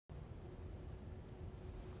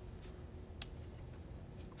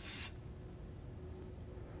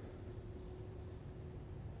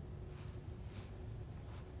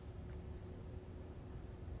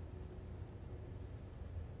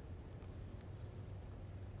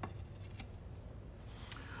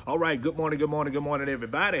All right, good morning,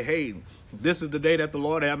 everybody. Hey, this is the day that the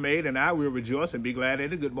Lord has made, and I will rejoice and be glad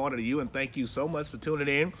in it. Good morning to you, and thank you so much for tuning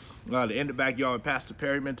in to In the Backyard with Pastor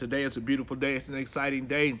Perryman. Today is a beautiful day. It's an exciting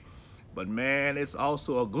day, but, man, it's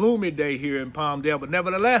also a gloomy day here in Palmdale. But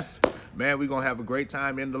nevertheless, man, we're going to have a great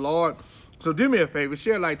time in the Lord. So do me a favor,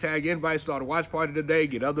 share, like, tag, invite, start a watch party today.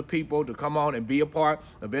 Get other people to come on and be a part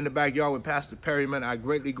of In the Backyard with Pastor Perryman. I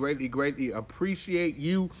greatly appreciate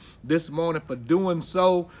you this morning for doing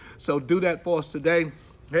so. So do that for us today.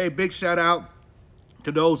 Hey, big shout out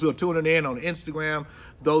to those who are tuning in on Instagram,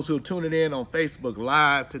 those who are tuning in on Facebook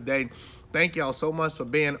Live today. Thank y'all so much for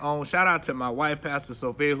being on. Shout out to my wife, Pastor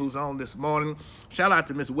Sophia, who's on this morning. Shout out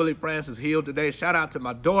to Miss Willie Francis Hill today. Shout out to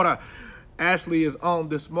my daughter, Ashley, is on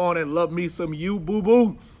this morning. Love me some you,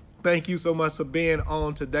 boo-boo. Thank you so much for being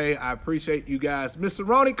on today. I appreciate you guys. Miss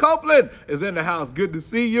Ronnie Copeland is in the house. Good to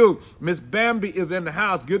see you. Miss Bambi is in the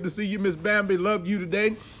house. Good to see you, Miss Bambi. Love you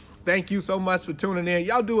today. Thank you so much for tuning in.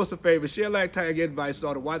 Y'all do us a favor. Share, like, tag, invite,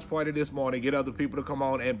 start a watch party this morning. Get other people to come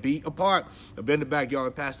on and be a part of In the Backyard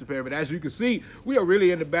with Pastor Perryman. As you can see, we are really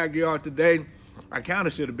in the backyard today. I kind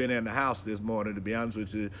of should have been in the house this morning, to be honest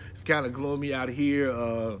with you. It's kind of gloomy out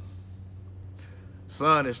here.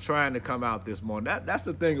 Sun is trying to come out this morning. That's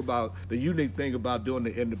the thing about, the unique thing about doing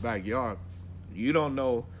it in the backyard. You don't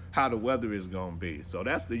know how the weather is going to be. So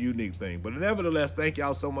that's the unique thing. But nevertheless, thank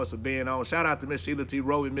y'all so much for being on. Shout out to Miss Sheila T.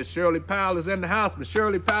 Rowe. Miss Shirley Powell is in the house. Miss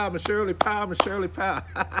Shirley Powell is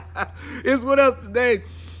with us today.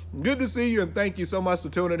 Good to see you, and thank you so much for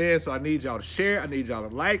tuning in. So I need y'all to share. I need y'all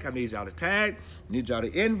to like. I need y'all to tag. I need y'all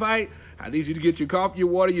to invite. I need you to get your coffee, your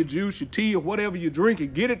water, your juice, your tea, or whatever you're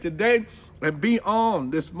drinking. Get it today and be on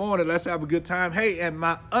this morning. Let's have a good time. Hey, and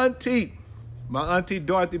my auntie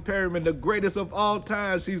Dorothy Perryman, the greatest of all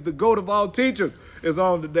time, she's the GOAT of all teachers, is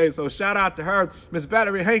on today. So shout out to her. Miss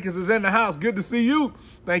Valerie Hankins is in the house. Good to see you.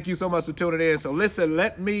 Thank you so much for tuning in. So listen,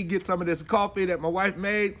 let me get some of this coffee that my wife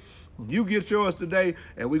made. You get yours today,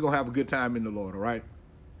 and we're going to have a good time in the Lord, all right?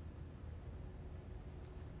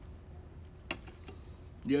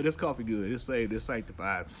 Yeah, this coffee good. It's saved. It's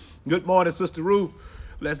sanctified. Good morning, Sister Ruth.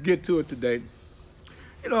 Let's get to it today.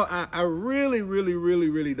 You know, I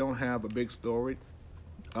really don't have a big story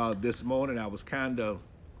this morning. I was kind of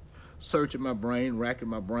searching my brain, racking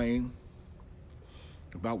my brain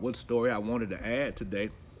about what story I wanted to add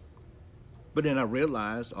today. But then I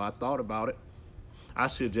realized, or I thought about it, I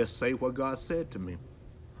should just say what God said to me.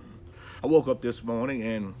 I woke up this morning,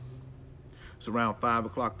 and it's around 5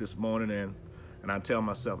 o'clock this morning, and I tell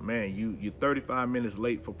myself, man, you're 35 minutes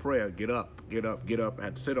late for prayer. Get up. I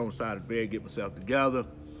had to sit on the side of the bed, get myself together,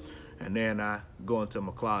 and then I go into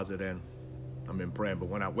my closet and I'm in prayer. But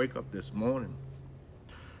when I wake up this morning,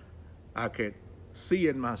 I could see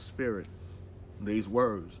in my spirit these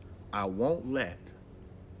words: I won't let,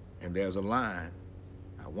 and there's a line,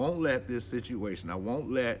 I won't let this situation, I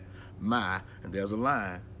won't let and there's a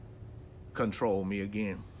line, control me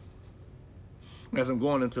again. As I'm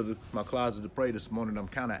going into my closet to pray this morning, I'm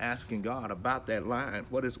kind of asking God about that line.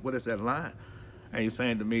 What is that line? And he's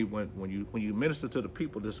saying to me, when you minister to the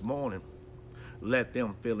people this morning, let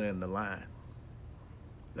them fill in the line.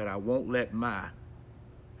 That I won't let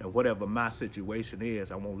and whatever my situation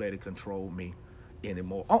is, I won't let it control me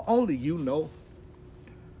anymore. Only you know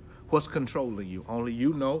what's controlling you. Only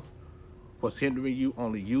you know what's hindering you.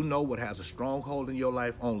 Only you know what has a stronghold in your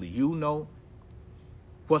life. Only you know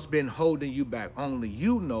what's been holding you back. Only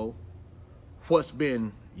you know what's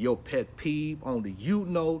been your pet peeve. Only you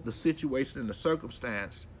know the situation and the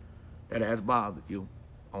circumstance that has bothered you.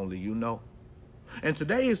 Only you know. And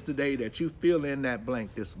today is the day that you fill in that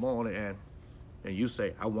blank this morning, and you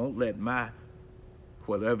say, I won't let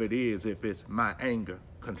whatever it is, if it's my anger,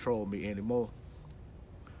 control me anymore.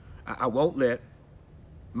 I won't let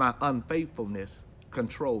my unfaithfulness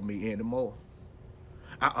control me anymore.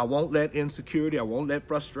 I won't let insecurity, I won't let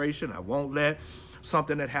frustration, I won't let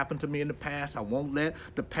something that happened to me in the past, I won't let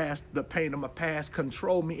the pain of my past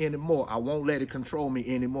control me anymore. I won't let it control me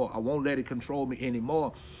anymore. I won't let it control me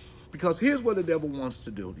anymore. Because here's what the devil wants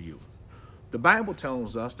to do to you. The Bible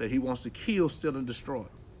tells us that he wants to kill, steal, and destroy.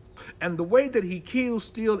 And the way that he kills,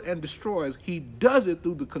 steals, and destroys, he does it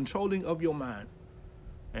through the controlling of your mind.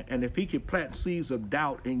 And if he can plant seeds of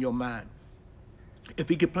doubt in your mind, if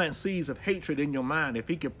he can plant seeds of hatred in your mind, if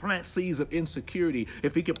he can plant seeds of insecurity,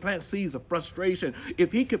 if he can plant seeds of frustration,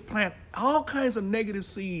 if he can plant all kinds of negative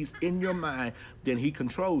seeds in your mind, then he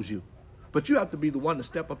controls you. But you have to be the one to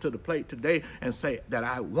step up to the plate today and say that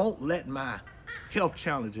I won't let my health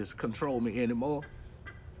challenges control me anymore.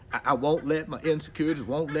 I won't let my insecurities,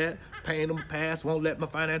 won't let pain in my past, won't let my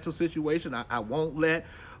financial situation, I won't let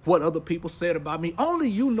what other people said about me. Only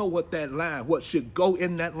you know what that line, what should go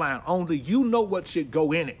in that line. Only you know what should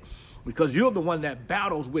go in it. Because you're the one that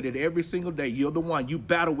battles with it every single day. You're the one, you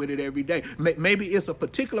battle with it every day. Maybe it's a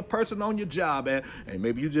particular person on your job, and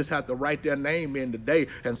maybe you just have to write their name in today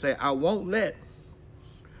and say, I won't let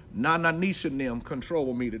Nana Nisha and them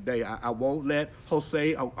control me today. I won't let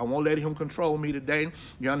Jose, I won't let him control me today.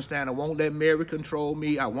 You understand? I won't let Mary control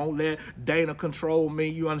me. I won't let Dana control me.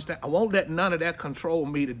 You understand? I won't let none of that control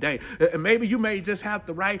me today. And maybe you may just have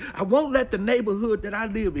to write, I won't let the neighborhood that I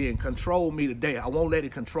live in control me today. I won't let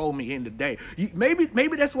it control me in today. Maybe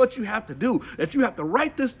that's what you have to do, that you have to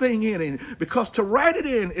write this thing in. And because to write it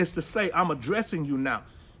in is to say, I'm addressing you now.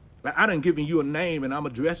 I done given you a name and I'm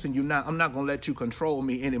addressing you now. I'm not going to let you control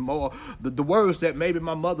me anymore. The words that maybe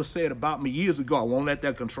my mother said about me years ago, I won't let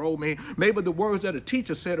that control me. Maybe the words that a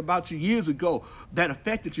teacher said about you years ago that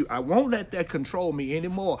affected you, I won't let that control me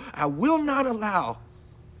anymore. I will not allow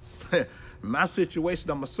my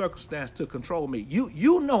situation or my circumstance to control me.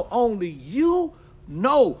 You know, only you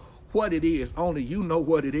know what it is. Only you know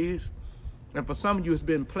what it is. And for some of you, it's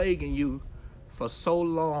been plaguing you for so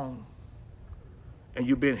long. And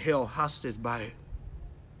you've been held hostage by it.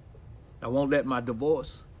 I won't let my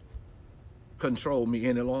divorce control me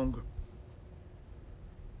any longer.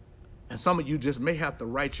 And some of you just may have to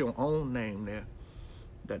write your own name there,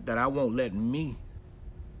 that I won't let me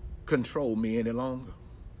control me any longer.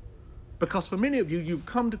 Because for many of you, you've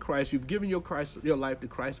come to Christ, you've given your life to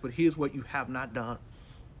Christ, but here's what you have not done.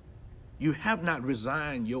 You have not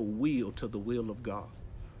resigned your will to the will of God.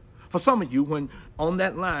 For some of you, when on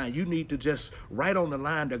that line, you need to just write on the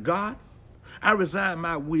line that, God, I resign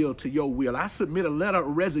my will to your will. I submit a letter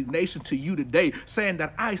of resignation to you today saying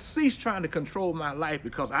that I cease trying to control my life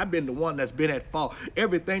because I've been the one that's been at fault.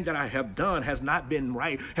 Everything that I have done has not been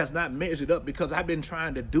right, has not measured up because I've been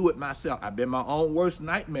trying to do it myself. I've been my own worst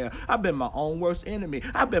nightmare. I've been my own worst enemy.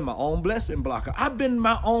 I've been my own blessing blocker. I've been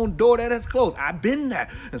my own door that has closed. I've been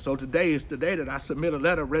that. And so today is the day that I submit a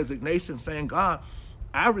letter of resignation saying, God,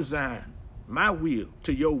 I resign my will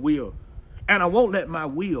to your will, and I won't let my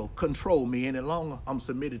will control me any longer. I'm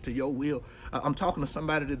submitted to your will. I'm talking to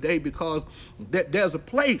somebody today because there's a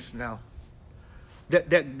place now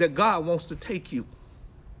that God wants to take you.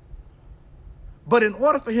 But in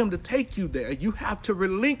order for him to take you there, you have to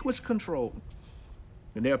relinquish control.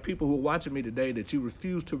 And there are people who are watching me today that you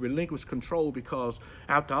refuse to relinquish control because,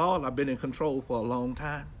 after all, I've been in control for a long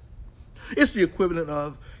time. It's the equivalent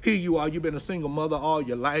of, here you are, you've been a single mother all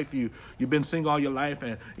your life, you've been single all your life,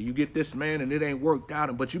 and you get this man and it ain't worked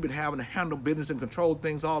out, but you've been having to handle business and control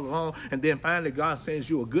things all along, and then finally God sends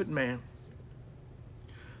you a good man.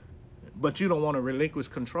 But you don't want to relinquish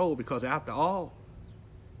control because, after all,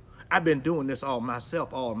 I've been doing this all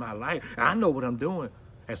myself all my life. I know what I'm doing.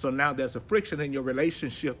 And so now there's a friction in your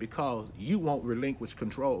relationship because you won't relinquish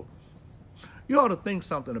control. You ought to think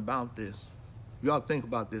something about this. You ought to think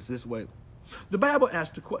about this way. The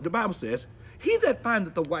Bible says, he that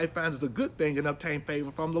findeth the wife finds a good thing and obtain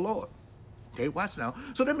favor from the Lord. Okay, watch now.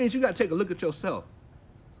 So that means you got to take a look at yourself.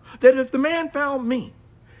 That if the man found me,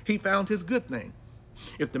 he found his good thing.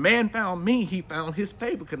 If the man found me, he found his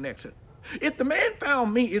favor connection. If the man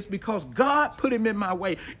found me, it's because God put him in my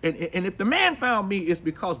way. And if the man found me, it's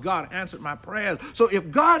because God answered my prayers. So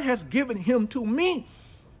if God has given him to me,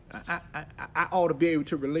 I ought to be able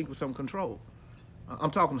to relinquish some control. I'm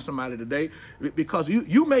talking to somebody today because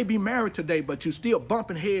you may be married today, but you're still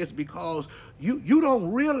bumping heads because you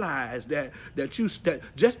don't realize that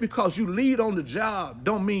just because you lead on the job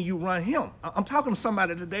don't mean you run him. I'm talking to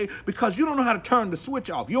somebody today because you don't know how to turn the switch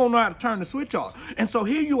off. You don't know how to turn the switch off. And so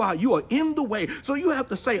here you are in the way. So you have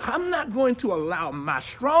to say, I'm not going to allow my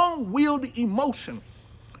strong-willed emotion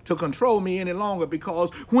to control me any longer, because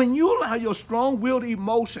when you allow your strong-willed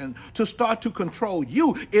emotion to start to control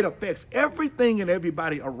you, it affects everything and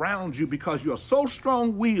everybody around you because you're so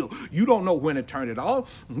strong-willed. You don't know when to turn it off.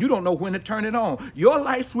 You don't know when to turn it on. Your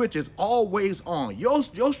light switch is always on. Your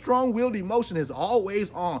strong-willed emotion is always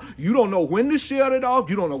on. You don't know when to shut it off.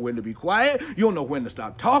 You don't know when to be quiet. You don't know when to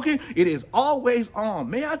stop talking. It is always on.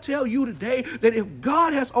 May I tell you today that if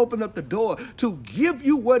God has opened up the door to give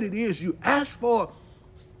you what it is you ask for,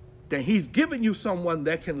 then he's giving you someone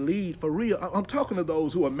that can lead for real. I'm talking to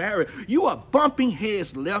those who are married. You are bumping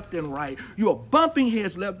heads left and right. You are bumping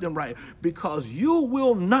heads left and right because you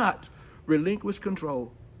will not relinquish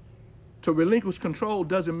control. To relinquish control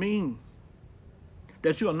doesn't mean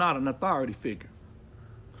that you're not an authority figure.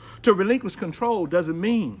 To relinquish control doesn't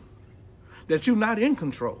mean that you're not in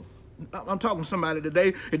control. I'm talking to somebody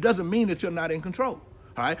today. It doesn't mean that you're not in control.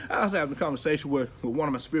 All right, I was having a conversation with one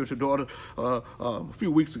of my spiritual daughters a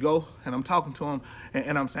few weeks ago, and I'm talking to him,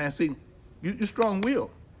 and I'm saying, see, you're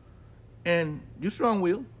strong-willed, and you're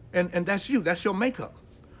strong-willed, and that's you. That's your makeup.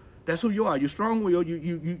 That's who you are. You're strong-willed.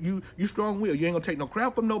 You strong-willed. You ain't gonna take no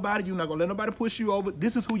crap from nobody. You're not gonna let nobody push you over.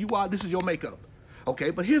 This is who you are. This is your makeup.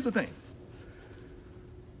 Okay, but here's the thing.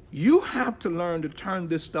 You have to learn to turn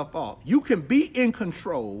this stuff off. You can be in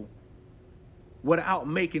control without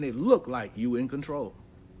making it look like you in control.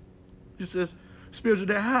 She says, spiritual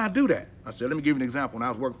dad, how I do that? I said, let me give you an example. When I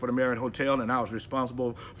was working for the Marriott Hotel and I was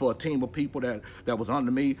responsible for a team of people that was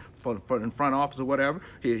under me for in front office or whatever,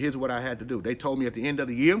 here's what I had to do. They told me at the end of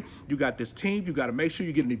the year, you got this team, you got to make sure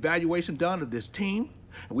you get an evaluation done of this team.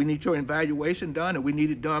 And we need your evaluation done, and we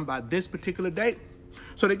need it done by this particular date.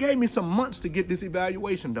 So they gave me some months to get this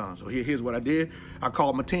evaluation done. So here's what I did. I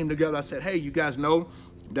called my team together. I said, hey, you guys know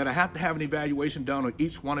that I have to have an evaluation done on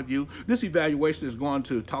each one of you. This evaluation is going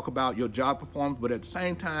to talk about your job performance, but at the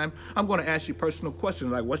same time, I'm going to ask you personal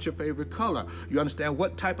questions like, what's your favorite color? You understand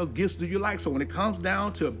what type of gifts do you like? So when it comes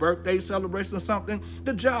down to a birthday celebration or something,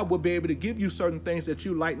 the job will be able to give you certain things that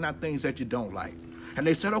you like, not things that you don't like. And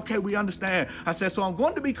they said, okay, we understand. I said, so I'm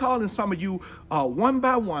going to be calling some of you one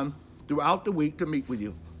by one throughout the week to meet with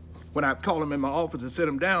you. When I call them in my office and sit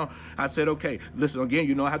them down, I said, okay, listen, again,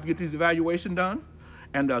 you know I have to get this evaluation done.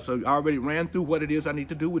 And so I already ran through what it is I need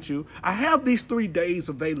to do with you. I have these 3 days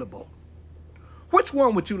available. Which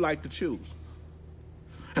one would you like to choose?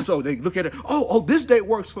 And so they look at it, oh, this date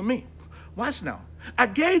works for me. Watch now. I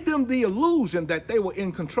gave them the illusion that they were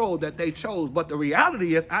in control, that they chose, but the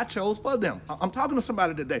reality is I chose for them. I'm talking to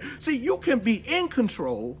somebody today. See, you can be in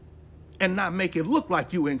control and not make it look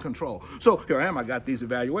like you in control. So here I am, I got these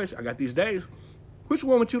evaluations, I got these days. Which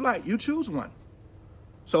one would you like? You choose one.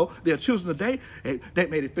 So they're choosing the day. They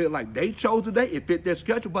made it feel like they chose the day. It fit their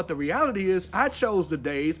schedule. But the reality is I chose the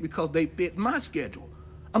days because they fit my schedule.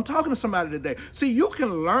 I'm talking to somebody today. See, you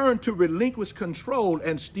can learn to relinquish control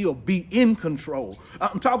and still be in control.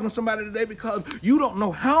 I'm talking to somebody today because you don't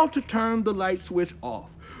know how to turn the light switch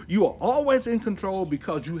off. You are always in control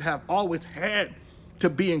because you have always had to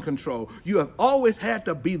be in control. You have always had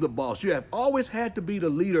to be the boss. You have always had to be the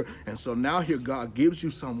leader. And so now here God gives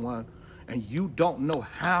you someone and you don't know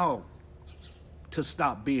how to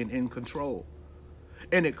stop being in control.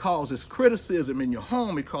 And it causes criticism in your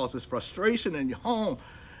home. It causes frustration in your home.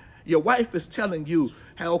 Your wife is telling you,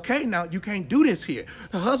 hey, okay, now you can't do this here.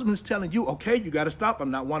 The husband is telling you, okay, you got to stop.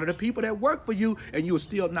 I'm not one of the people that work for you, and you are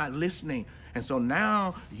still not listening. And so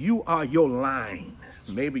now you are your line.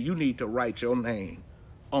 Maybe you need to write your name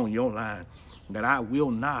on your line that I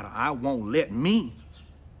will not, or I won't let me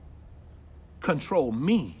control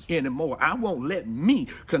me anymore. I won't let me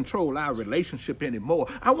control our relationship anymore.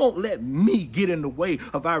 I won't let me get in the way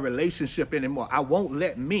of our relationship anymore. I won't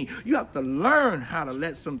let me. You have to learn how to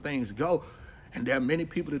let some things go. And there are many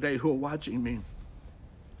people today who are watching me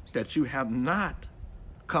that you have not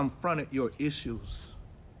confronted your issues.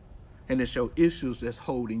 And it's your issues that's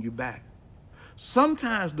holding you back.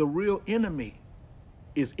 Sometimes the real enemy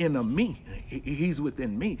is in me. He's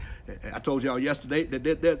within me. I told y'all yesterday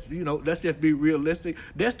that's, you know, let's just be realistic.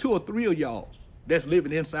 There's 2 or 3 of y'all that's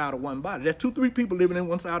living inside of one body. There's 2, 3 people living in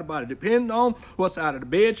one side of the body. Depending on what side of the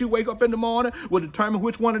bed you wake up in the morning will determine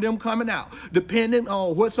which one of them coming out. Depending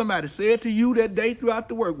on what somebody said to you that day throughout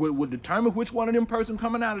the work will determine which one of them person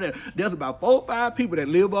coming out of there. There's about 4 or 5 people that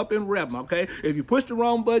live up in Revma, okay? If you push the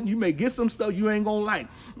wrong button, you may get some stuff you ain't gonna like.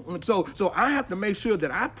 So I have to make sure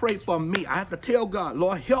that I pray for me. I have to tell God,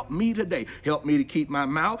 Lord, help me today. Help me to keep my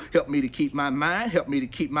mouth. Help me to keep my mind. Help me to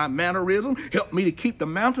keep my mannerism. Help me to keep the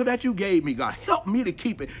mantle that you gave me, God. Help me to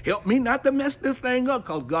keep it. Help me not to mess this thing up,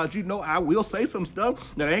 because, God, you know I will say some stuff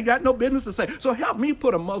that I ain't got no business to say. So help me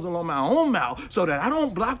put a muzzle on my own mouth so that I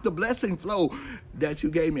don't block the blessing flow that you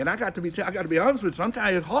gave me. And I got to be honest with you,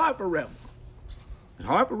 sometimes it's hard for Reverend. It's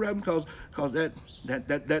hard for Reverend because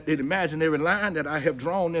that imaginary line that I have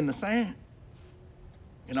drawn in the sand.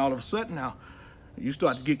 And all of a sudden now, you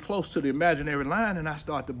start to get close to the imaginary line and I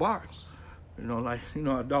start to bark. You know, like, you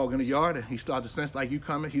know, a dog in the yard, and he starts to sense like you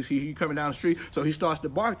coming, he's coming down the street, so he starts to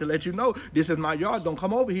bark to let you know, this is my yard, don't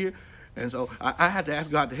come over here. And so I had to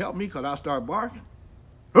ask God to help me because I start barking.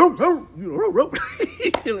 Let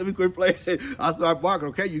me quit playing. I start barking,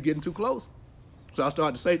 okay, you're getting too close. So I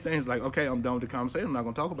started to say things like, okay, I'm done with the conversation, I'm not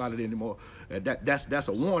going to talk about it anymore. That's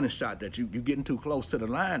a warning shot that you're getting too close to the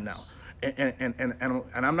line now. And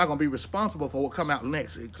I'm not going to be responsible for what come out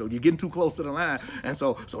next. So you're getting too close to the line. And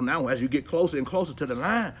so now as you get closer and closer to the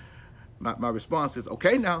line, my response is,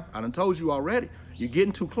 okay, now, I done told you already, you're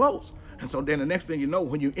getting too close. And so then the next thing you know,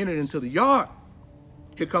 when you enter into the yard,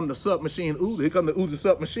 Here come the submachine Uzi. Here come the Uzi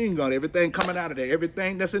submachine gun. Everything coming out of there.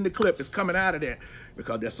 Everything that's in the clip is coming out of there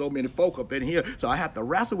because there's so many folk up in here. So I have to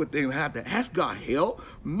wrestle with things. I have to ask God, help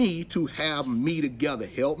me to have me together.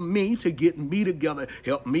 Help me to get me together.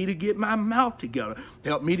 Help me to get my mouth together.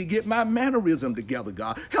 Help me to get my mannerism together,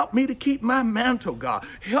 God. Help me to keep my mantle, God.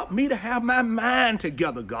 Help me to have my mind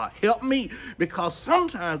together, God. Help me, because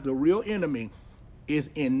sometimes the real enemy is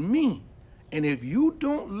in me. And if you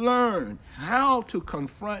don't learn how to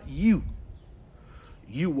confront you,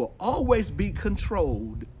 you will always be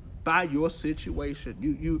controlled by your situation.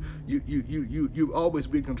 You always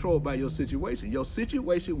be controlled by your situation. Your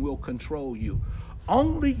situation will control you.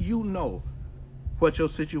 Only you know what your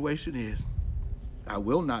situation is. I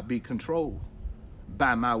will not be controlled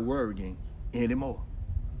by my worrying anymore.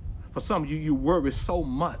 For some of you, you worry so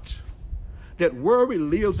much that worry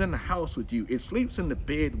lives in the house with you. It sleeps in the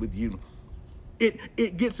bed with you.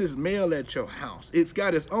 It gets its mail at your house. It's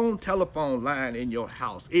got its own telephone line in your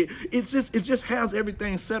house. It just has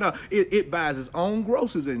everything set up. It buys its own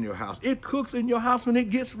groceries in your house. It cooks in your house when it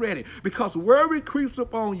gets ready, because worry creeps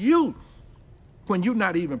up on you when you're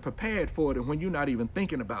not even prepared for it and when you're not even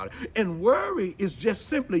thinking about it. And worry is just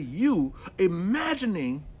simply you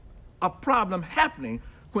imagining a problem happening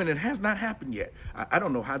when it has not happened yet. I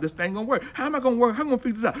don't know how this thing gonna work. How am I gonna work? How am I gonna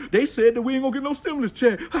figure this out? They said that we ain't gonna get no stimulus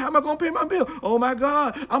check. How am I gonna pay my bill? Oh my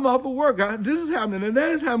God, I'm off of work. This is happening and that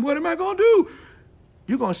is happening. What am I gonna do?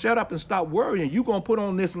 You're going to shut up and stop worrying. You're going to put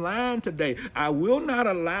on this line today. I will not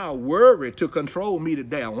allow worry to control me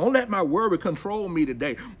today. I won't let my worry control me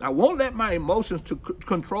today. I won't let my emotions to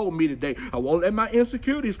control me today. I won't let my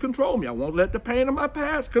insecurities control me. I won't let the pain of my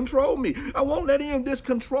past control me. I won't let any of this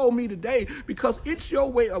control me today, because it's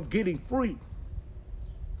your way of getting free.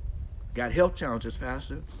 Got health challenges,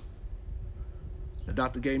 Pastor. The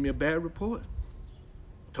doctor gave me a bad report.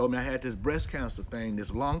 Told me I had this breast cancer thing,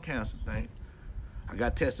 this lung cancer thing. I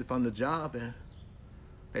got tested from the job, and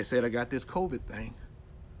they said I got this COVID thing.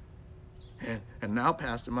 And now,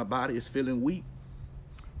 Pastor, my body is feeling weak.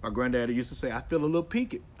 My granddaddy used to say, I feel a little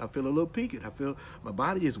peaked. I feel a little peaked. I feel my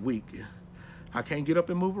body is weak. I can't get up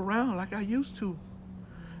and move around like I used to.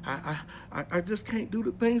 I just can't do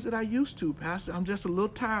the things that I used to, Pastor. I'm just a little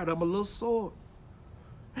tired. I'm a little sore.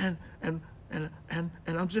 And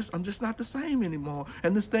I'm just not the same anymore.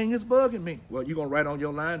 And this thing is bugging me. Well, you're going to write on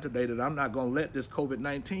your line today that I'm not going to let this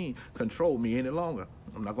COVID-19 control me any longer.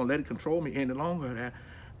 I'm not going to let it control me any longer.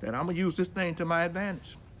 That I'm going to use this thing to my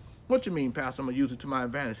advantage. What you mean, Pastor, I'm going to use it to my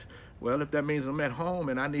advantage? Well, if that means I'm at home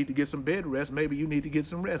and I need to get some bed rest, maybe you need to get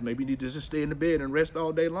some rest. Maybe you need to just stay in the bed and rest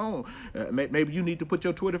all day long. Maybe you need to put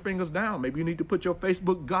your Twitter fingers down. Maybe you need to put your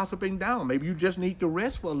Facebook gossiping down. Maybe you just need to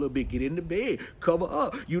rest for a little bit. Get in the bed. Cover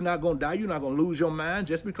up. You're not going to die. You're not going to lose your mind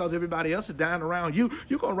just because everybody else is dying around you.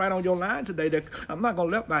 You're going to write on your line today that I'm not going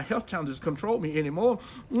to let my health challenges control me anymore.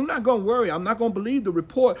 I'm not going to worry. I'm not going to believe the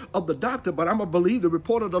report of the doctor, but I'm going to believe the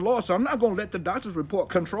report of the Lord. So I'm not going to let the doctor's report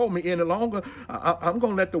control me any longer. I'm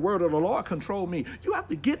going to let the word of the Lord control me. You have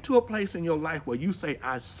to get to a place in your life where you say,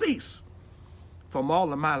 I cease from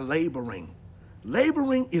all of my laboring.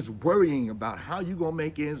 Laboring is worrying about how you're going to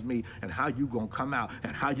make ends meet and how you're going to come out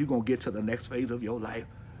and how you're going to get to the next phase of your life.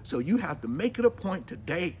 So you have to make it a point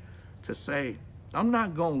today to say, I'm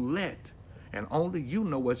not going to let, and only you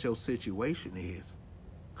know what your situation is,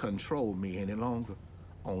 control me any longer.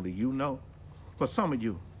 Only you know. For some of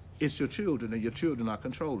you, it's your children, and your children are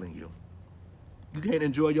controlling you. You can't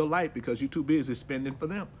enjoy your life because you're too busy spending for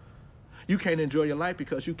them. You can't enjoy your life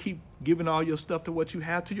because you keep giving all your stuff to what you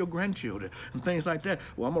have to your grandchildren and things like that.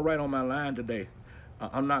 Well, I'm going to write on my line today.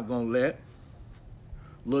 I'm not going to let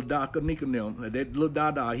little Dr. Nicanel, that little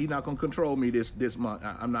Dada, he's not going to control me this month.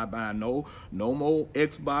 I'm not buying no more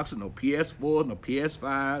Xbox, no PS4, no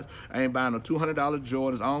PS5s. I ain't buying no $200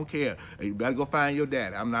 Jordans. I don't care. You better go find your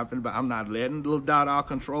daddy. I'm not letting little Dada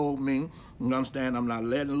control me. You understand? I'm not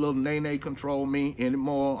letting little Nene control me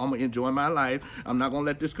anymore. I'm going to enjoy my life. I'm not going to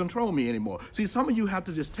let this control me anymore. See, some of you have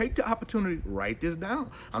to just take the opportunity, write this down.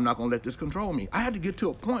 I'm not going to let this control me. I had to get to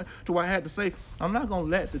a point to where I had to say, I'm not going to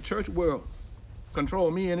let the church world control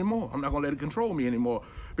me anymore. I'm not going to let it control me anymore,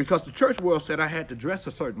 because the church world said I had to dress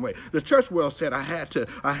a certain way. The church world said I had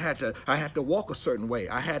to walk a certain way.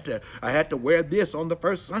 I had to wear this on the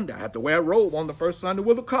first Sunday. I had to wear a robe on the first Sunday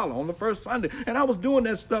with a collar on the first Sunday. And I was doing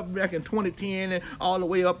that stuff back in 2010 and all the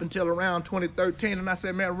way up until around 2013. And I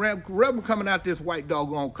said, man, Reverend coming out this white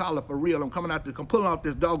doggone collar for real. I'm pulling off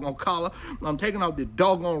this doggone collar. I'm taking off this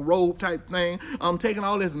doggone robe type thing. I'm taking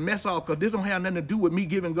all this mess off, because this don't have nothing to do with me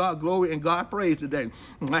giving God glory and God praise. today.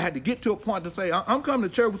 And I had to get to a point to say, I'm coming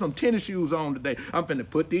to church with some tennis shoes on today. I'm finna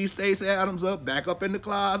put these Stacey Adams up, back up in the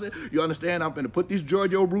closet. You understand? I'm finna put these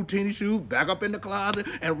Giorgio Brutini shoes back up in the closet.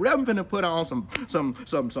 And Reverend finna put on some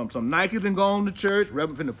Nikes and go on to church.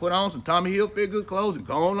 Reverend finna put on some Tommy Hilfiger clothes and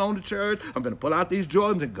go on to church. I'm finna pull out these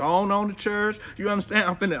Jordans and go on to church. You understand?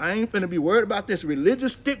 I ain't finna be worried about this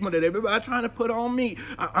religious stigma that everybody trying to put on me.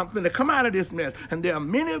 I'm finna come out of this mess. And there are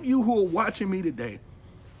many of you who are watching me today.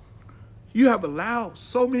 You have allowed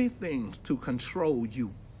so many things to control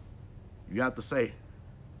you. You have to say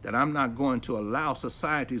that I'm not going to allow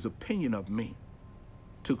society's opinion of me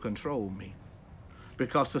to control me.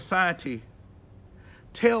 Because society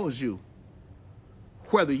tells you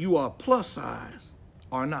whether you are plus size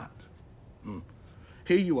or not.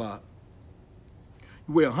 Here you are.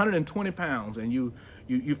 You weigh 120 pounds and you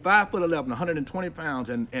 5'11", 120 pounds,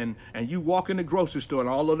 and you walk in the grocery store and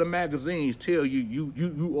all of the magazines tell you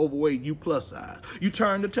overweight, you plus size. You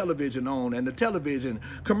turn the television on and the television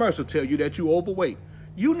commercial tell you that you overweight.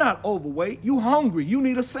 You're not overweight. You hungry. You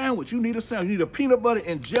need a sandwich. You need a sandwich. You need a peanut butter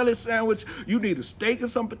and jelly sandwich. You need a steak and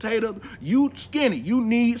some potatoes. You skinny. You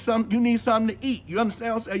need something to eat. You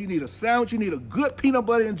understand what I'm saying? You need a sandwich. You need a good peanut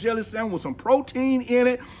butter and jelly sandwich with some protein in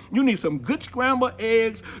it. You need some good scrambled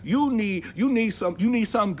eggs. You need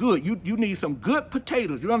something good. You need some good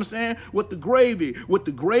potatoes. You understand? With the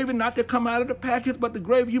gravy not to come out of the package, but the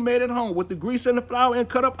gravy you made at home with the grease and the flour and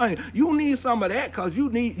cut up onion. You need some of that because you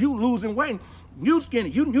losing weight. You skinny.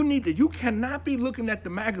 You cannot be looking at the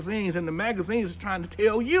magazines and the magazines is trying to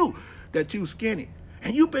tell you that you skinny.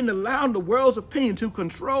 And you've been allowing the world's opinion to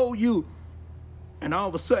control you. And all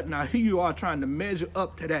of a sudden, now here you are trying to measure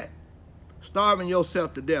up to that. Starving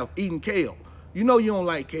yourself to death, eating kale. You know you don't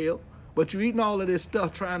like kale, but you're eating all of this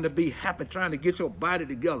stuff trying to be happy, trying to get your body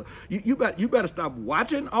together. You better stop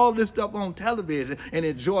watching all this stuff on television and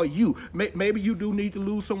enjoy you. Maybe you do need to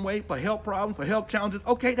lose some weight for health problems, for health challenges.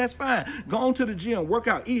 Okay, that's fine. Go on to the gym, work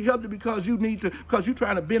out, eat healthy because you're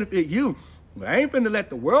trying to benefit you. But I ain't finna let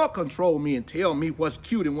the world control me and tell me what's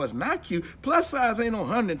cute and what's not cute. Plus size ain't no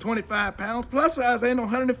 125 pounds. Plus size ain't no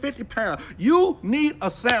 150 pounds. You need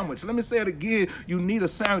a sandwich. Let me say it again. You need a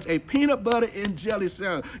sandwich, a peanut butter and jelly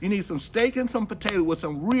sandwich. You need some steak and some potato with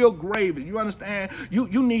some real gravy. You understand? You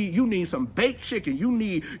need some baked chicken. You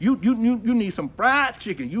need some fried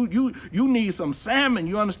chicken. You need some salmon.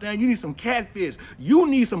 You understand? You need some catfish. You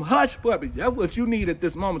need some hush puppies. That's what you need at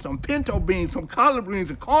this moment. Some pinto beans, some collard greens,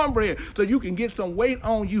 and cornbread, so you can get some weight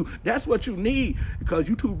on you. That's what you need, because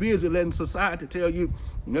you're too busy letting society tell you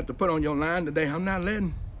have to put on your line today. I'm not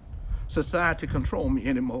letting society control me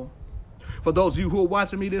anymore. For those of you who are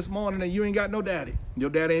watching me this morning and you ain't got no daddy, your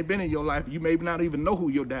daddy ain't been in your life, you may not even know who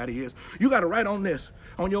your daddy is, you got to write on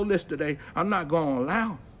your list today, I'm not going to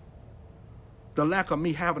allow the lack of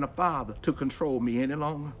me having a father to control me any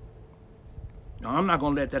longer. No, I'm not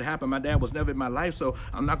going to let that happen. My dad was never in my life, so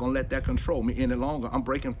I'm not going to let that control me any longer. I'm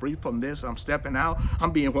breaking free from this. I'm stepping out. I'm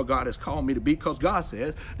being what God has called me to be, because God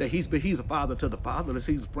says that he's a father to the fatherless.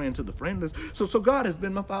 He's a friend to the friendless. So God has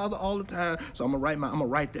been my father all the time. So I'm going to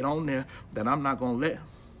write that on there, that I'm not going to let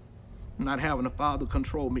not having a father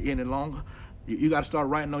control me any longer. You got to start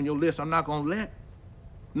writing on your list. I'm not going to let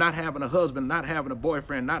not having a husband, not having a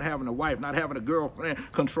boyfriend, not having a wife, not having a girlfriend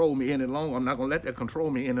control me any longer. I'm not going to let that control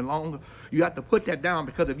me any longer. You have to put that down,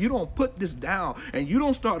 because if you don't put this down and you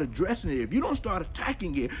don't start addressing it, if you don't start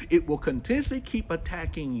attacking it, it will continuously keep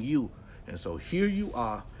attacking you. And so here you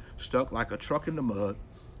are, stuck like a truck in the mud,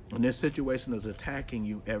 and this situation is attacking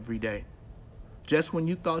you every day. Just when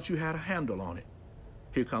you thought you had a handle on it,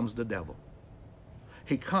 here comes the devil.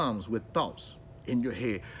 He comes with thoughts in your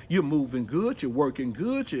head. You're moving good, you're working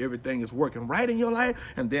good, everything is working right in your life,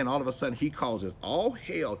 and then all of a sudden he causes all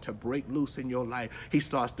hell to break loose in your life. He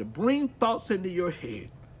starts to bring thoughts into your head.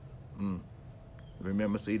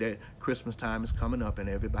 Remember, see, that Christmas time is coming up and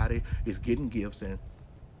everybody is getting gifts, and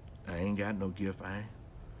I ain't got no gift.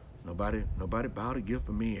 Nobody bought a gift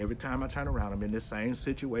for me. Every time I turn around, I'm in this same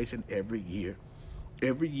situation every year.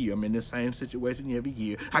 Every year, I'm in the same situation every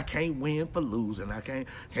year. I can't win for losing. I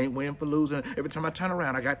can't win for losing. Every time I turn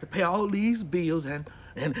around, I got to pay all these bills, and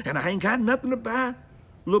I ain't got nothing to buy.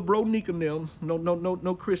 Little bro Nick and them,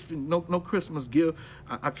 no Christian, no Christmas gift.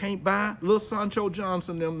 I can't buy little Sancho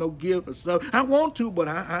Johnson them no gift or stuff. I want to, but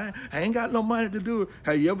I ain't got no money to do it.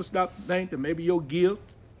 Have you ever stopped to think that maybe your gift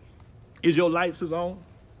is your lights is on?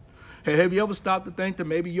 Have you ever stopped to think that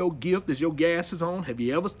maybe your gift is your gas is on? Have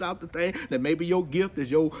you ever stopped to think that maybe your gift is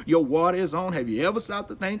your water is on? Have you ever stopped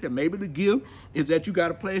to think that maybe the gift is that you got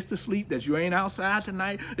a place to sleep, that you ain't outside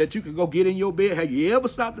tonight, that you can go get in your bed? Have you ever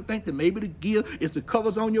stopped to think that maybe the gift is the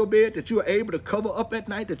covers on your bed, that you're able to cover up at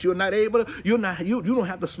night, that you're not able to, you don't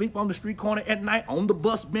have to sleep on the street corner at night, on the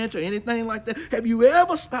bus bench or anything like that? Have you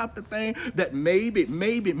ever stopped to think that maybe,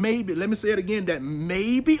 let me say it again, that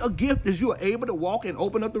maybe a gift is you're able to walk and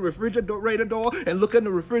open up the refrigerator door and look in the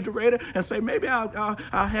refrigerator and say, maybe I'll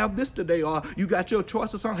have this today, or you got your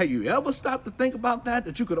choice of something? Have you ever stopped to think about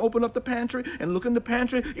that you could open up the pantry and look in the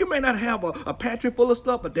pantry? You may not have a pantry full of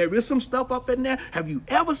stuff, but there is some stuff up in there. Have you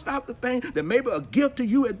ever stopped to think that maybe a gift to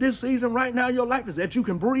you at this season right now in your life is that you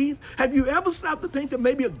can breathe? Have you ever stopped to think that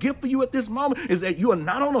maybe a gift for you at this moment is that you are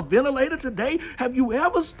not on a ventilator today? Have you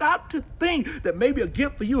ever stopped to think that maybe a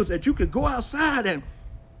gift for you is that you could go outside and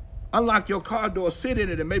unlock your car door, sit in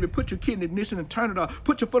it, and maybe put your key in the ignition and turn it off,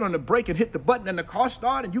 put your foot on the brake and hit the button and the car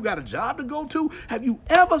start and you got a job to go to? Have you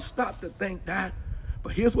ever stopped to think that?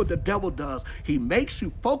 But here's what the devil does. He makes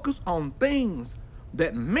you focus on things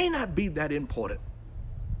that may not be that important.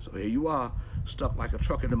 So here you are, stuck like a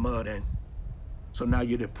truck in the mud, and so now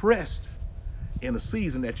you're depressed in a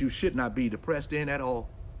season that you should not be depressed in at all.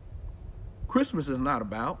 Christmas is not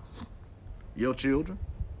about your children.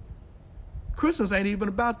 Christmas ain't even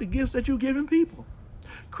about the gifts that you're giving people.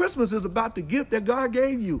 Christmas is about the gift that God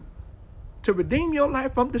gave you to redeem your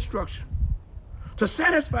life from destruction, to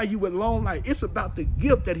satisfy you with long life. It's about the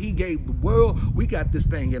gift that he gave the world. We got this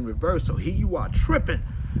thing in reverse, so here you are tripping.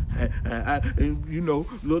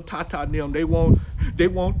 Little Tata and them, they want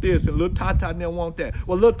this, and little Tata and them want that.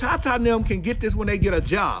 Well, little Tata and them can get this when they get a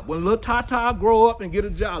job. When little Tata grow up and get a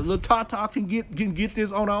job, little Tata can get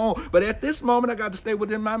this on her own. But at this moment, I got to stay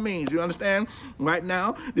within my means. You understand? Right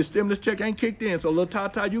now, the stimulus check ain't kicked in, so little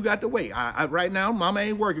Tata, you got to wait. Right now, mama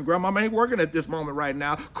ain't working. Grandmama ain't working at this moment right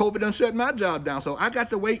now. COVID done shut my job down, so I got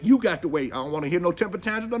to wait. You got to wait. I don't want to hear no temper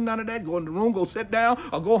tantrums or none of that. Go in the room, go sit down,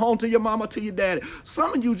 or go home to your mama, to your daddy.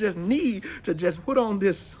 Some of you just need to just put on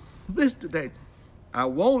this list today. I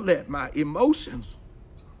won't let my emotions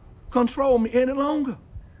control me any longer.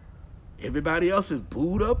 Everybody else is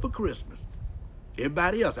booed up for Christmas.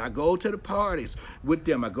 Everybody else, I go to the parties with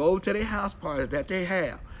them. I go to their house parties that they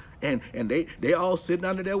have. And they all sitting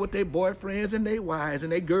under there with their boyfriends and their wives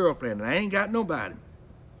and their girlfriends. And I ain't got nobody.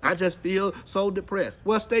 I just feel so depressed.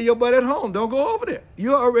 Well, stay your butt at home. Don't go over there.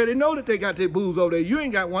 You already know that they got their booze over there. You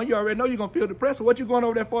ain't got one. You already know you're going to feel depressed. So what you going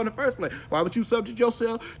over there for in the first place? Why would you subject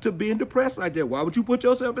yourself to being depressed like that? Why would you put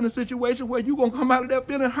yourself in a situation where you're going to come out of there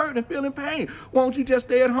feeling hurt and feeling pain? Why don't you just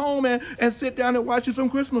stay at home and sit down and watch you some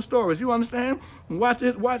Christmas stories? You understand? Watch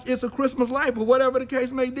It's a Christmas Life or whatever the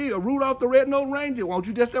case may be, or Rudolph the Red-Nosed Reindeer. Why don't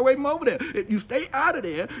you just stay away from over there? If you stay out of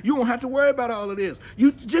there, you won't have to worry about all of this.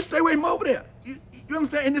 You just stay away from over there. You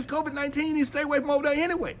understand? In this COVID-19, you need to stay away from over there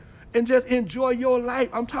anyway and just enjoy your life.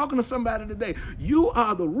 I'm talking to somebody today. You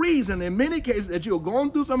are the reason in many cases that you're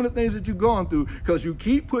going through some of the things that you're going through, because you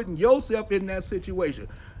keep putting yourself in that situation.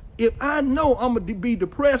 If I know I'm going to be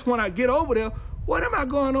depressed when I get over there, what am I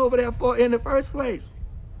going over there for in the first place?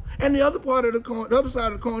 And the other part of the coin, the other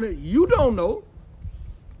side of the coin, is you don't know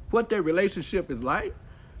what their relationship is like.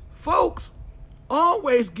 Folks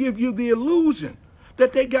always give you the illusion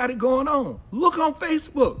that they got it going on. Look on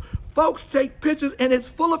Facebook. Folks take pictures and it's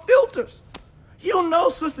full of filters. You know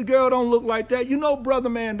sister girl don't look like that. You know brother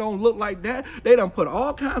man don't look like that. They done put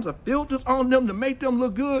all kinds of filters on them to make them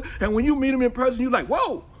look good. And when you meet them in person, you're like,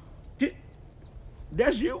 whoa,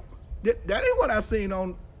 that's you? That ain't what I seen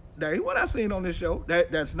on, that ain't what I seen on this show.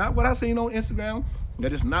 That's not what I seen on Instagram.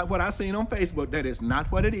 That is not what I seen on Facebook. That is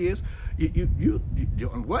not what it is.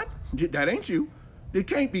 What? That ain't you. It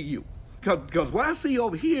can't be you. Because what I see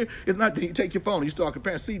over here is not that you take your phone and you start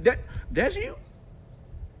comparing. See, that's you.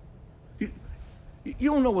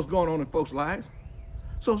 You don't know what's going on in folks' lives.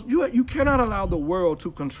 So you cannot allow the world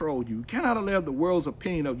to control you. You cannot allow the world's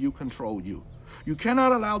opinion of you control you. You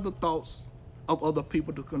cannot allow the thoughts of other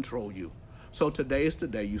people to control you. So today is the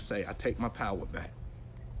day you say, I take my power back.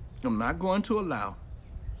 I'm not going to allow,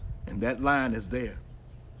 and that line is there.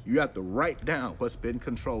 You have to write down what's been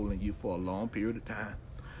controlling you for a long period of time.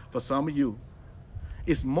 For some of you,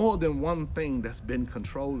 it's more than one thing that's been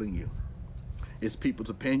controlling you. It's people's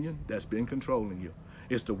opinion that's been controlling you.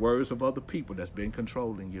 It's the words of other people that's been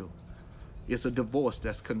controlling you. It's a divorce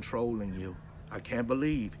that's controlling you. I can't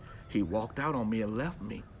believe he walked out on me and left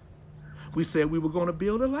me. We said we were going to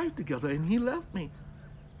build a life together and he left me.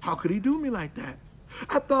 How could he do me like that?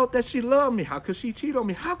 I thought that she loved me. How could she cheat on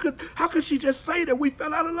me? How could she just say that we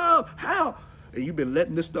fell out of love? How? And you've been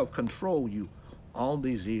letting this stuff control you all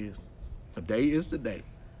these years. Today is the day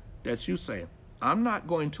that you say, I'm not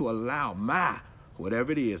going to allow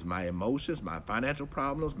whatever it is, my emotions, my financial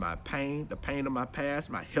problems, my pain, the pain of my past,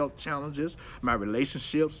 my health challenges, my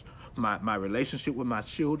relationships, my relationship with my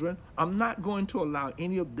children. I'm not going to allow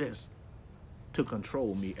any of this to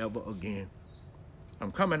control me ever again.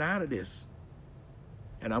 I'm coming out of this,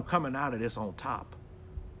 and I'm coming out of this on top.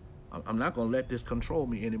 I'm not going to let this control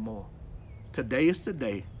me anymore. Today is the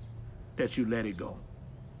day that you let it go.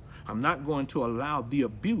 I'm not going to allow the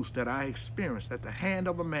abuse that I experienced at the hand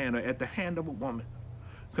of a man or at the hand of a woman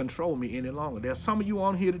control me any longer. There's some of you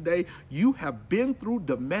on here today, you have been through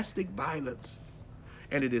domestic violence,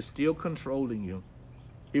 and it is still controlling you.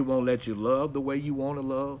 It won't let you love the way you want to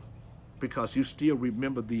love because you still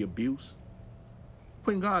remember the abuse.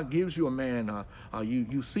 When God gives you a man,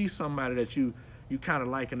 you see somebody that you kind of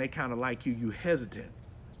like and they kind of like you, you hesitant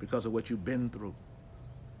because of what you've been through.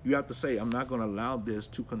 You have to say, I'm not going to allow this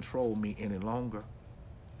to control me any longer.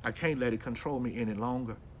 I can't let it control me any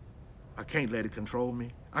longer. I can't let it control me.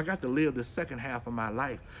 I got to live the second half of my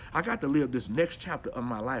life. I got to live this next chapter of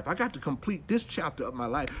my life. I got to complete this chapter of my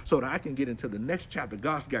life so that I can get into the next chapter.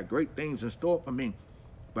 God's got great things in store for me,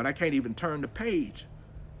 but I can't even turn the page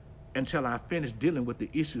until I finish dealing with the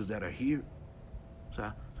issues that are here.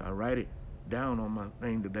 So I write it down on my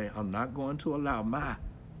thing today. I'm not going to allow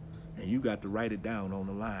and you got to write it down on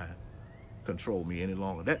the line, control me any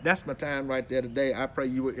longer. That's my time right there today. I pray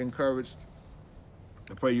you were encouraged.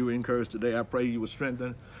 I pray you were encouraged today. I pray you were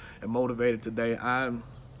strengthened and motivated today. I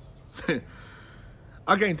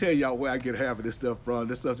can't tell y'all where I get half of this stuff from.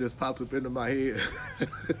 This stuff just pops up into my head.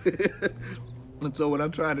 And so what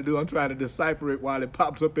I'm trying to do, I'm trying to decipher it while it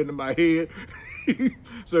pops up into my head.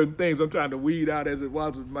 Certain things I'm trying to weed out as it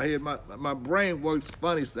was in my head. My brain works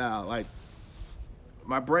funny style. Like,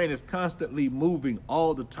 my brain is constantly moving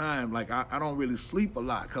all the time. Like, I don't really sleep a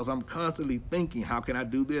lot because I'm constantly thinking, how can I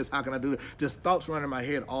do this? How can I do that? Just thoughts running in my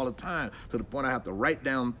head all the time, to the point I have to write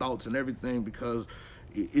down thoughts and everything because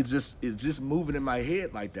it's just moving in my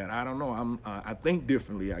head like that. I don't know. I think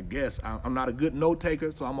differently, I guess. I'm not a good note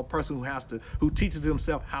taker, so I'm a person who teaches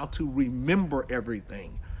himself how to remember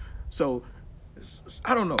everything. So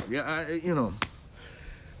I don't know. Yeah,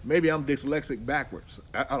 maybe I'm dyslexic backwards.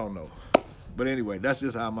 I don't know. But anyway, that's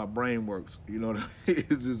just how my brain works. You know what I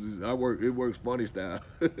mean? It works funny style.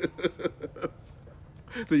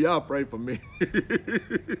 So y'all pray for me.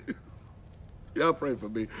 Y'all pray for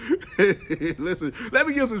me. Listen, let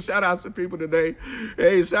me give some shout outs to people today.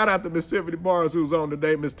 Hey, shout out to Miss Tiffany Barnes, who's on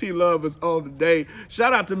today. Miss T Love is on today.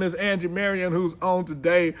 Shout out to Miss Angie Marion, who's on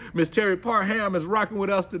today. Miss Terry Parham is rocking with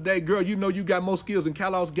us today. Girl, you know you got more skills than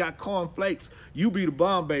Kellogg's got cornflakes. You be the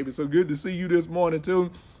bomb, baby. So good to see you this morning,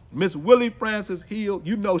 too. Miss Willie Francis Hill,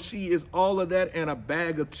 you know she is all of that and a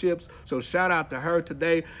bag of chips. So shout out to her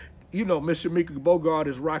today. You know, Miss Shamika Bogart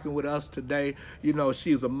is rocking with us today. You know,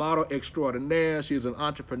 she's a model extraordinaire. She's an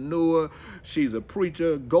entrepreneur. She's a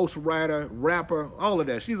preacher, ghostwriter, rapper, all of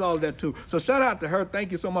that. She's all of that, too. So shout out to her.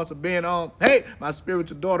 Thank you so much for being on. Hey, my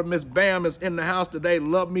spiritual daughter, Miss Bam, is in the house today.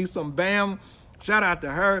 Love me some Bam. Shout out to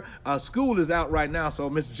her. School is out right now, so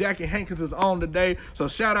Miss Jackie Hankins is on today. So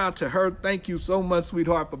shout out to her. Thank you so much,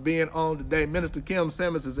 sweetheart, for being on today. Minister Kim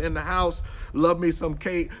Simmons is in the house. Love me some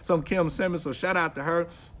Kim Simmons, so shout out to her.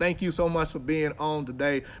 Thank you so much for being on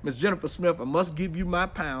today. Miss Jennifer Smith, I must give you my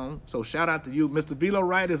pound, so shout out to you. Mr. Velo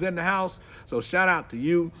Wright is in the house, so shout out to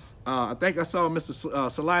you. I think I saw Mr.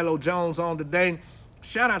 Salilo Jones on today.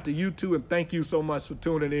 Shout out to you, too, and thank you so much for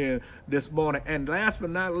tuning in this morning. And last but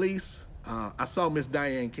not least, I saw Miss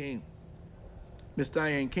Diane King. Miss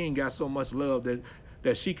Diane King got so much love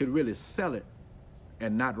that she could really sell it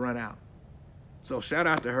and not run out. So shout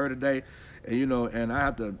out to her today. And, and I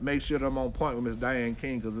have to make sure that I'm on point with Miss Diane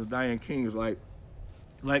King, because Miss Diane King is like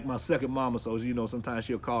my second mama. So, sometimes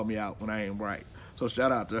she'll call me out when I ain't right. So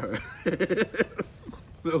shout out to her.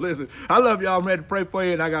 So listen, I love y'all. I'm ready to pray for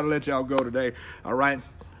you, and I got to let y'all go today. All right.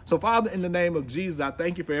 So Father, in the name of Jesus, I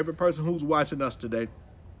thank you for every person who's watching us today.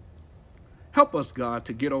 Help us, God,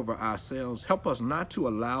 to get over ourselves. Help us not to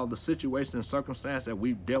allow the situation and circumstance that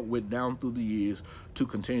we've dealt with down through the years to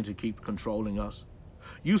continue to keep controlling us.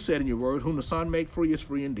 You said in your word, whom the Son make free is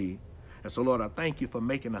free indeed. And so, Lord, I thank you for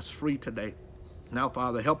making us free today. Now,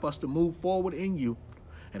 Father, help us to move forward in you,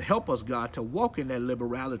 and help us, God, to walk in that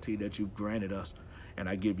liberality that you've granted us. And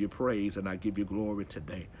I give you praise and I give you glory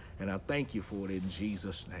today. And I thank you for it in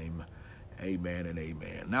Jesus' name. Amen and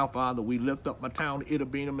amen. Now, Father, we lift up my town,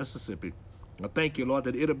 Itta Bena, Mississippi. I thank you, Lord,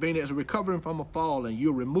 that Itta Bena is recovering from a fall, and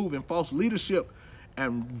you're removing false leadership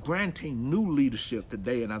and granting new leadership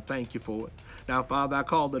today, and I thank you for it. Now, Father, I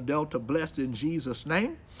call the Delta blessed in Jesus'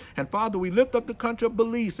 name. And Father, we lift up the country of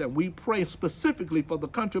Belize, and we pray specifically for the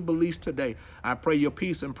country of Belize today. I pray your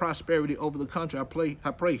peace and prosperity over the country.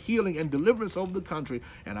 I pray healing and deliverance over the country,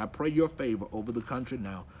 and I pray your favor over the country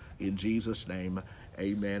now. In Jesus' name,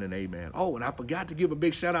 amen and amen. Oh, and I forgot to give a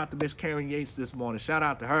big shout out to Miss Karen Yates this morning. Shout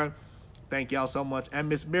out to her. Thank y'all so much. And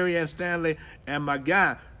Miss Mary Ann Stanley and my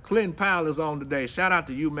guy, Clinton Powell, is on today. Shout out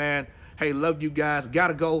to you, man. Hey, love you guys.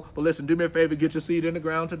 Gotta go. But listen, do me a favor. Get your seed in the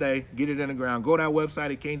ground today. Get it in the ground. Go to our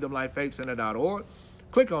website at kingdomlifefaithcenter.org.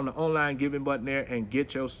 Click on the online giving button there and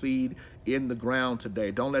get your seed in the ground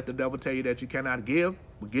today. Don't let the devil tell you that you cannot give,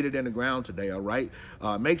 but get it in the ground today, all right?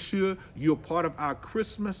 Make sure you're part of our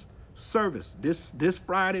Christmas service this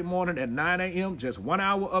Friday morning at 9 a.m., just 1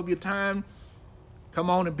 hour of your time. Come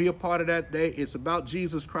on and be a part of that day. It's about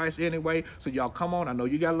Jesus Christ anyway. So y'all come on. I know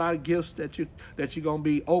you got a lot of gifts that you're going to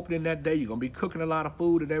be opening that day. You're going to be cooking a lot of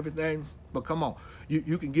food and everything. But come on.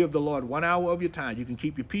 You can give the Lord 1 hour of your time. You can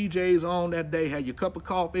keep your PJs on that day, have your cup of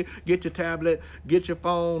coffee, get your tablet, get your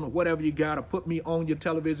phone, whatever you got, or put me on your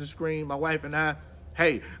television screen, my wife and I.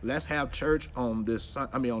 Hey, let's have church on this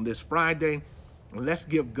Friday. And let's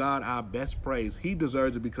give God our best praise. He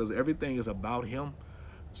deserves it because everything is about him.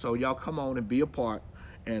 So y'all come on and be a part,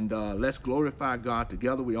 and let's glorify God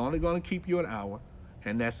together. We're only going to keep you an hour,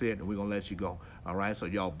 and that's it, and we're going to let you go. All right, so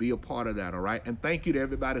y'all be a part of that, all right? And thank you to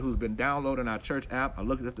everybody who's been downloading our church app. I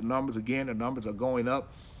looked at the numbers again. The numbers are going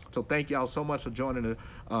up. So thank y'all so much for joining,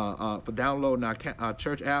 for downloading our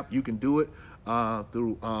church app. You can do it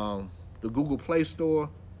through the Google Play Store,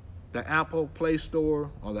 the Apple Play Store,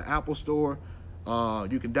 or the Apple Store.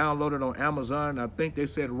 You can download it on Amazon. I think they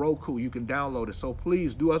said Roku. You can download it. So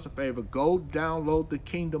please do us a favor. Go download the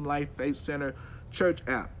Kingdom Life Faith Center church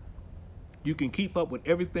app. You can keep up with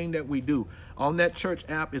everything that we do. On that church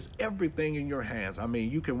app is everything in your hands. I mean,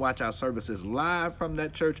 you can watch our services live from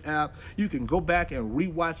that church app. You can go back and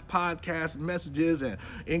rewatch podcast messages and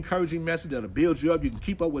encouraging messages that'll build you up. You can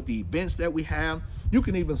keep up with the events that we have. You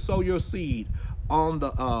can even sow your seed on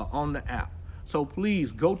the app. So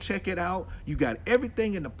please go check it out. You got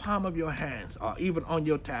everything in the palm of your hands or even on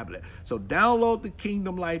your tablet. So download the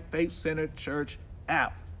Kingdom Life Faith Center Church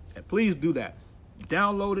app. And please do that.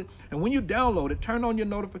 Download it. And when you download it, turn on your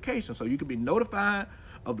notifications so you can be notified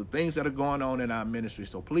of the things that are going on in our ministry.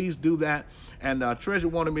 So please do that. And Treasure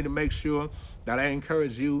wanted me to make sure that I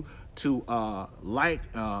encourage you to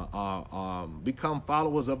become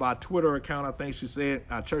followers of our Twitter account. I think she said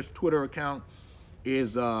our church Twitter account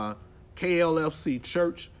is KLFC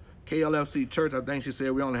Church. KLFC Church, I think she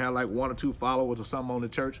said we only have like 1 or 2 followers or something on the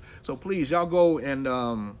church. So please, y'all go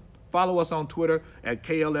and follow us on Twitter at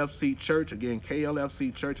KLFC Church. Again,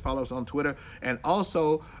 KLFC Church. Follow us on Twitter. And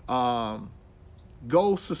also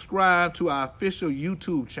go subscribe to our official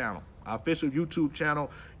YouTube channel. Our official YouTube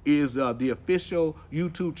channel is the official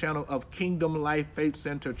YouTube channel of Kingdom Life Faith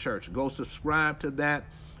Center Church. Go subscribe to that.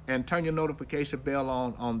 And turn your notification bell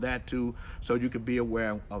on that too, so you can be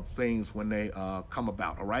aware of things when they come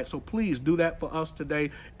about, all right? So please do that for us today.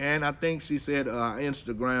 And I think she said our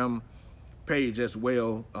Instagram page as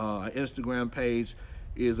well. Our Instagram page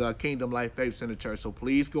is Kingdom Life Faith Center Church. So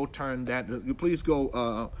please go please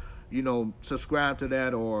go, subscribe to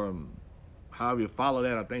that, or however you follow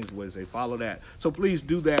that. I think is what they say, follow that. So please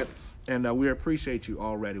do that. And we appreciate you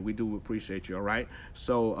already. We do appreciate you, all right?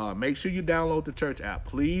 So make sure you download the church app.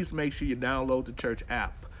 Please make sure you download the church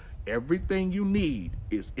app. Everything you need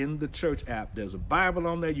is in the church app. There's a Bible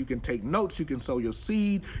on there. You can take notes. You can sow your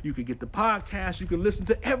seed. You can get the podcast. You can listen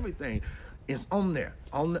to everything. It's on there,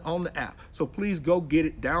 on the app. So please go get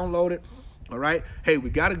it, download it, all right? Hey, we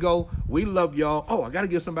got to go. We love y'all. Oh, I got to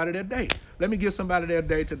give somebody their day. Let me give somebody their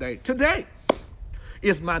day today. Today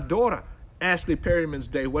is my daughter Ashley Perryman's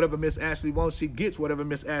day. Whatever Miss Ashley wants, she gets. Whatever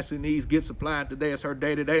Miss Ashley needs, gets supplied. Today is her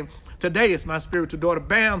day today. Today is my spiritual daughter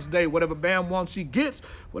Bam's day. Whatever Bam wants, she gets.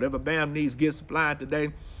 Whatever Bam needs, gets supplied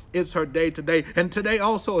today. It's her day today. And today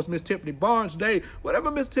also is Miss Tiffany Barnes' day. Whatever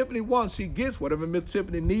Miss Tiffany wants, she gets. Whatever Miss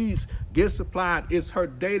Tiffany needs, gets supplied. It's her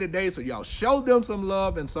day today. So y'all show them some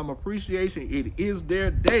love and some appreciation. It is their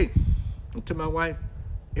day. And to my wife,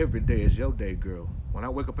 every day is your day, girl. When I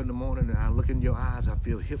wake up in the morning and I look in your eyes, I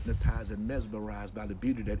feel hypnotized and mesmerized by the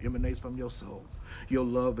beauty that emanates from your soul. Your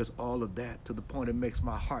love is all of that, to the point it makes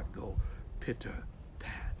my heart go pitter,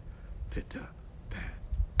 pat, pitter, pat.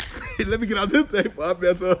 Let me get out this tape for I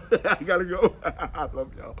gotta go. I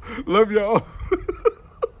love y'all. Love y'all.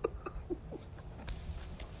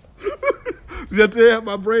 See, I tell you how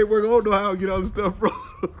my brain works. I don't know how I get all this stuff from.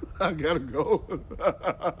 I gotta go.